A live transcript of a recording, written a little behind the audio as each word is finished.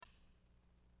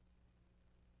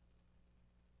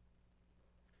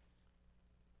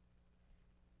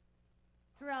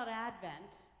Throughout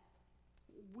Advent,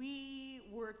 we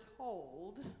were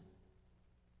told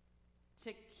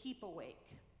to keep awake.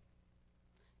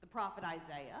 The prophet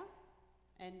Isaiah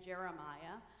and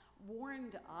Jeremiah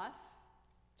warned us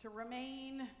to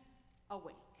remain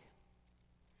awake.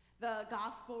 The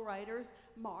gospel writers,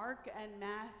 Mark and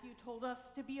Matthew, told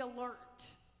us to be alert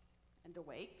and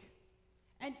awake.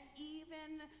 And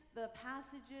even the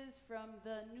passages from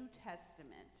the New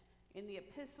Testament in the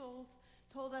epistles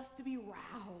told us to be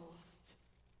roused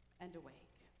and awake.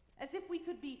 As if we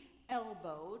could be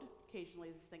elbowed, occasionally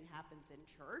this thing happens in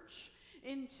church,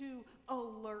 into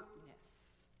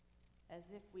alertness, as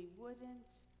if we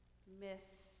wouldn't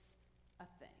miss a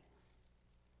thing.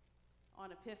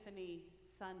 On Epiphany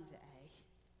Sunday,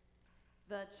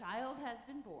 the child has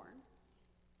been born,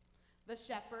 the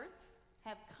shepherds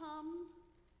have come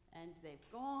and they've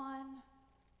gone,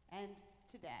 and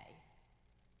today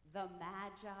the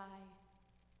Magi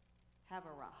have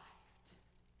arrived.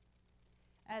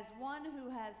 As one who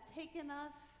has taken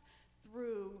us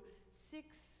through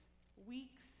 6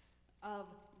 weeks of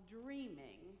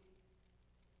dreaming,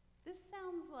 this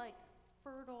sounds like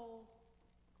fertile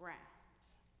ground.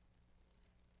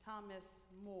 Thomas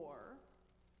More,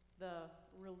 the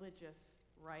religious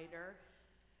writer,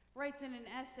 writes in an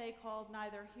essay called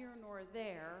Neither Here Nor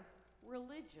There,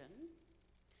 religion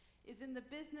is in the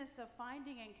business of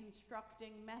finding and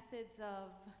constructing methods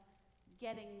of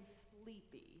getting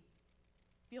sleepy,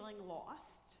 feeling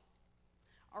lost,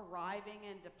 arriving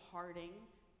and departing,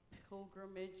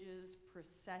 pilgrimages,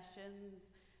 processions,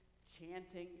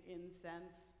 chanting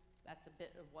incense. That's a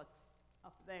bit of what's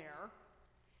up there.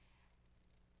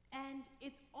 And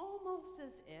it's almost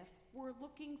as if we're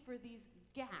looking for these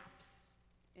gaps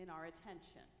in our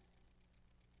attention.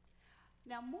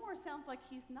 Now, Moore sounds like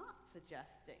he's not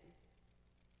suggesting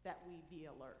that we be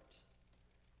alert,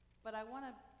 but I want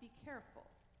to be careful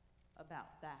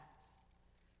about that.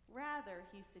 Rather,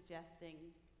 he's suggesting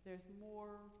there's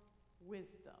more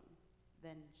wisdom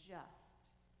than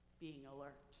just being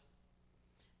alert.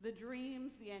 The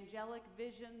dreams, the angelic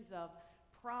visions of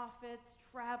prophets,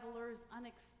 travelers,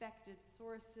 unexpected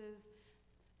sources,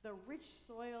 the rich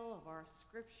soil of our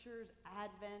scriptures,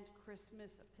 Advent,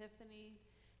 Christmas, Epiphany,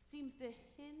 seems to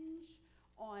hinge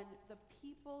on the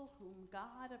people whom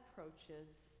God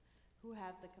approaches, who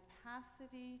have the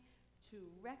capacity to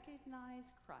recognize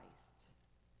Christ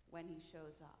when he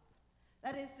shows up.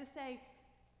 That is to say,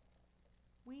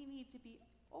 we need to be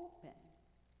open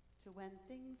to when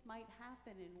things might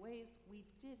happen in ways we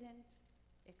didn't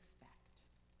expect.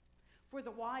 For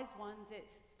the wise ones, it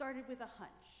started with a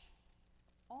hunch,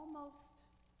 almost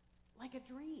like a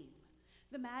dream.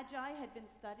 The Magi had been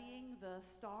studying the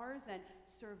stars and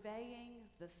surveying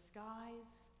the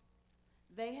skies.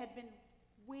 They had been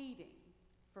waiting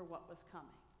for what was coming.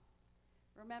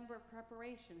 Remember,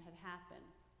 preparation had happened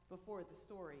before the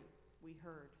story we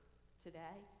heard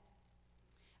today.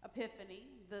 Epiphany,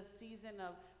 the season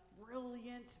of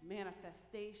brilliant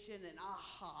manifestation and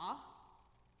aha,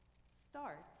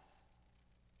 starts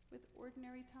with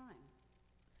ordinary time.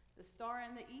 The star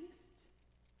in the east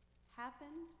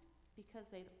happened because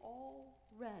they'd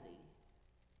already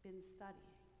been studying.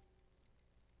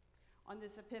 On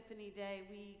this Epiphany Day,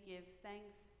 we give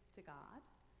thanks to God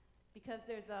because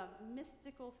there's a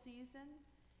mystical season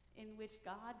in which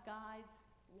God guides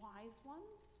wise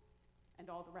ones, and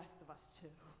all the rest of us too,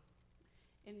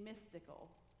 in mystical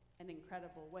and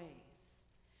incredible ways.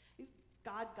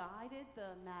 God guided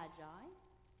the Magi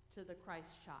to the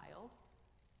Christ child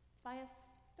by a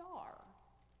star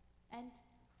and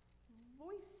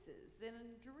voices in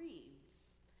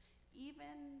dreams,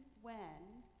 even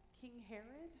when King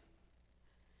Herod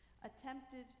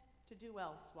attempted to do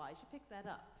elsewise. You pick that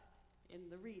up in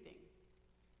the reading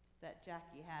that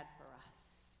Jackie had for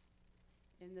us.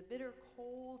 In the bitter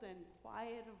cold and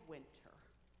quiet of winter,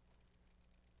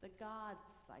 the God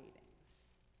sightings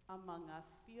among us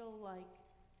feel like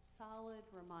solid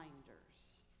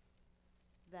reminders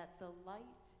that the light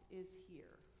is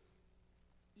here,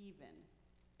 even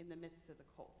in the midst of the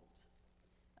cold.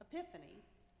 Epiphany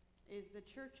is the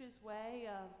church's way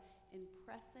of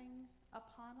impressing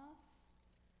upon us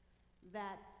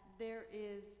that there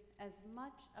is as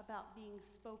much about being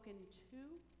spoken to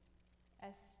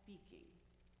as speaking,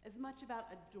 as much about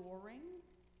adoring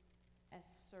as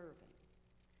serving,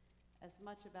 as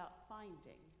much about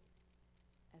finding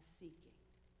as seeking.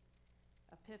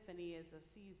 Epiphany is a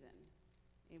season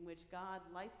in which God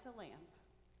lights a lamp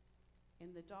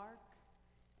in the dark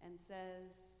and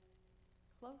says,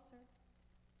 closer,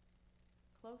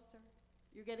 closer.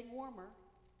 You're getting warmer.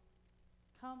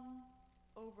 Come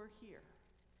over here.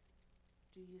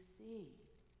 Do you see?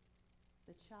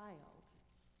 The child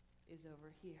is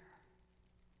over here.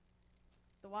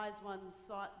 The wise ones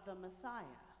sought the Messiah.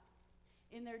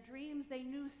 In their dreams, they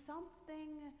knew something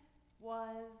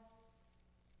was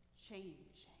changing.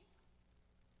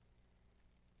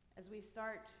 As we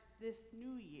start this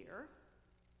new year,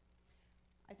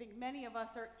 I think many of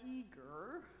us are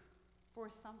eager for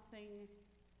something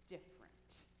different.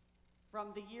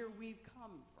 From the year we've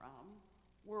come from,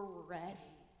 we're ready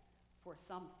for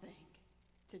something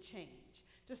to change,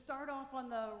 to start off on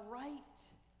the right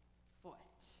foot.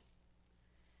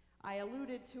 I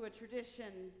alluded to a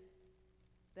tradition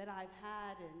that I've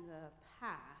had in the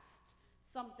past,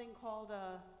 something called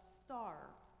a star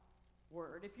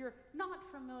word. If you're not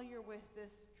familiar with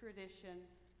this tradition,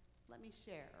 let me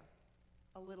share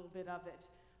a little bit of it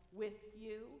with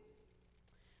you.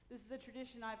 This is a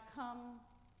tradition I've come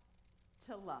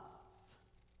to love.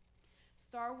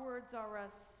 Star words are a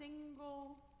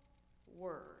single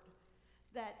word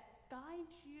that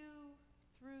guides you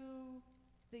through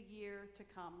the year to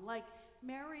come. Like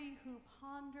Mary, who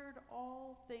pondered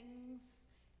all things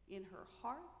in her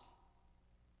heart,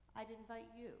 I'd invite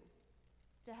you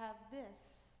to have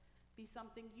this be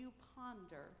something you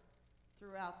ponder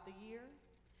throughout the year.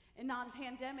 In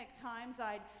non-pandemic times,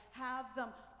 I'd have them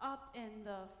up in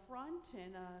the front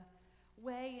in a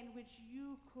way in which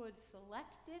you could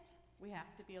select it. We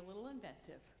have to be a little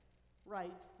inventive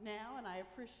right now, and I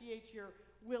appreciate your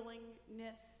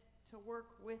willingness to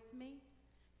work with me.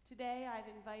 Today, I've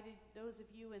invited those of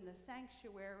you in the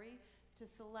sanctuary to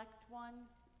select one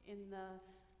in the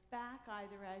back,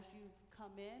 either as you've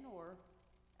come in or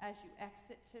as you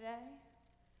exit today.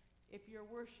 If you're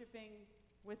worshiping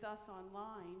with us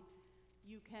online,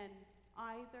 you can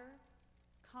either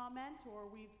comment, or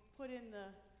we've put in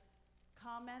the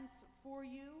comments for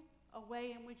you a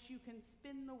way in which you can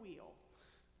spin the wheel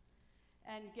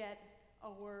and get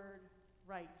a word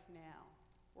right now.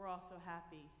 We're also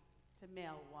happy to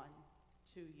mail one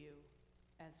to you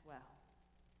as well.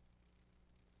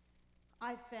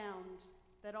 I've found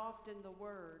that often the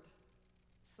word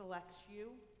selects you,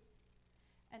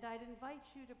 and I'd invite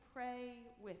you to pray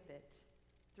with it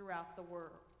throughout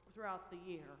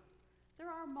the year. There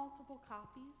are multiple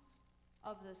copies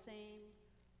of the same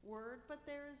word, but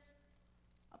there's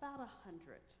about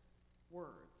 100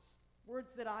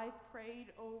 words that I've prayed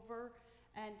over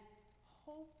and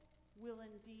hope will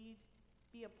indeed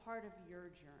be a part of your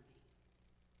journey.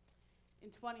 In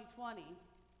 2020,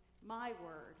 my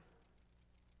word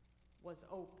was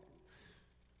open.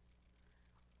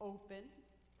 Open,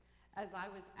 as I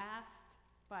was asked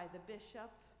by the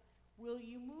bishop, will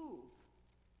you move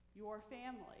your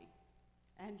family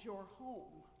and your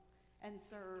home and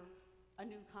serve a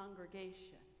new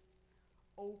congregation?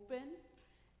 Open,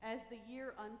 as the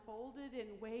year unfolded in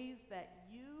ways that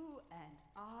you and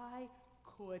I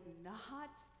could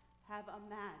not have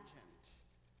imagined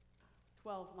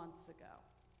 12 months ago.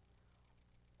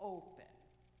 Open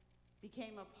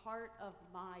became a part of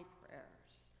my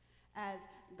prayers as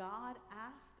God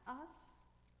asked us,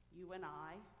 you and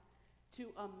I, to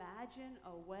imagine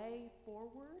a way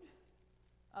forward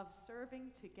of serving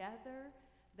together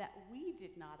that we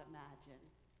did not imagine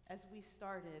as we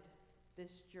started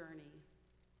this journey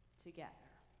together.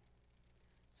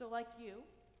 So like you,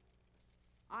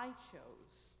 I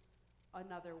chose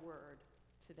another word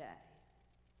today.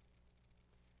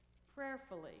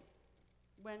 Prayerfully,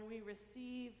 when we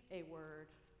receive a word,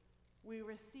 we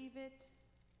receive it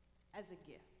as a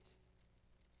gift.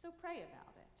 So pray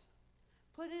about it.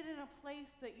 Put it in a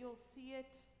place that you'll see it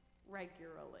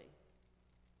regularly.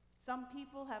 Some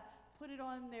people have put it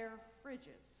on their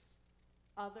fridges.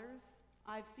 Others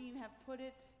I've seen have put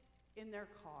it in their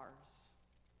cars.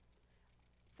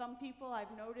 Some people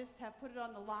I've noticed have put it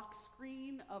on the lock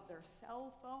screen of their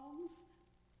cell phones.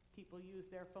 People use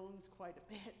their phones quite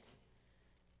a bit.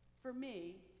 For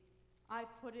me,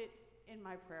 I've put it in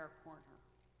my prayer corner.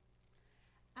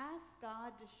 Ask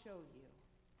God to show you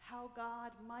how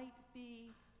God might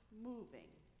be moving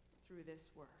through this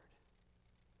word.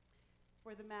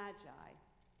 For the Magi,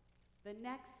 the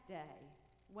next day,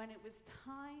 when it was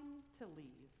time to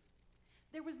leave,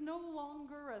 there was no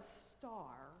longer a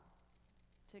star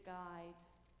to guide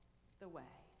the way.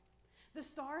 The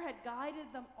star had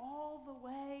guided them all the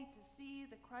way to see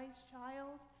the Christ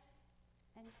child,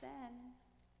 and then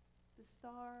the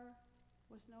star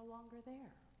was no longer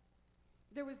there.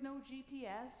 There was no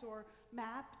GPS or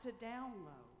map to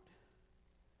download.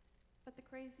 But the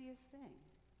craziest thing,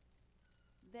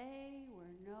 they were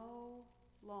no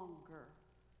longer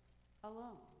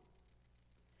alone.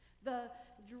 The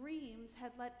dreams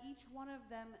had let each one of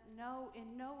them know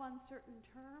in no uncertain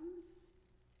terms,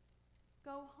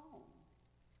 go home.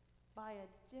 by a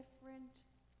different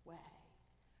way.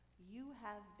 You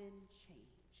have been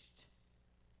changed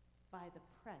by the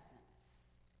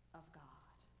presence of God.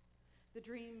 The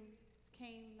dreams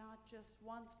came not just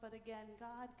once, but again.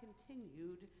 God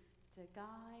continued to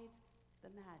guide the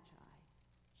Magi,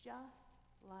 just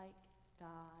like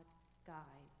God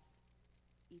guides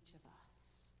each of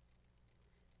us.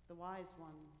 The wise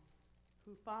ones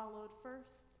who followed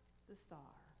first the star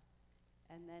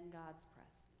and then God's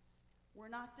presence were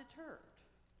not deterred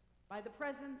by the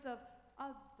presence of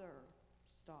other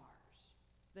stars,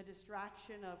 the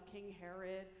distraction of King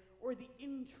Herod, or the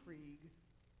intrigue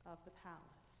of the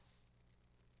palace.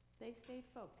 They stayed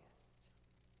focused,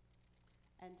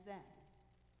 and then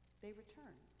they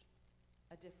returned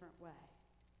a different way.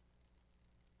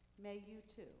 May you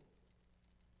too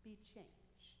be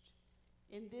changed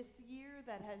in this year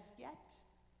that has yet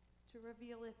to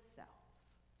reveal itself.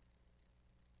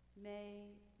 May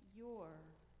your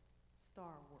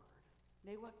star word,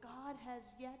 may what God has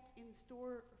yet in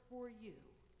store for you,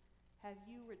 have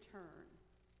you return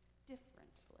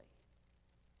differently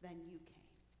than you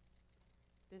came.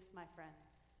 This, my friends,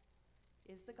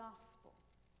 is the gospel,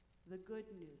 the good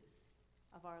news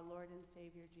of our Lord and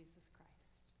Savior Jesus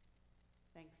Christ.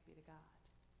 Thanks be to God.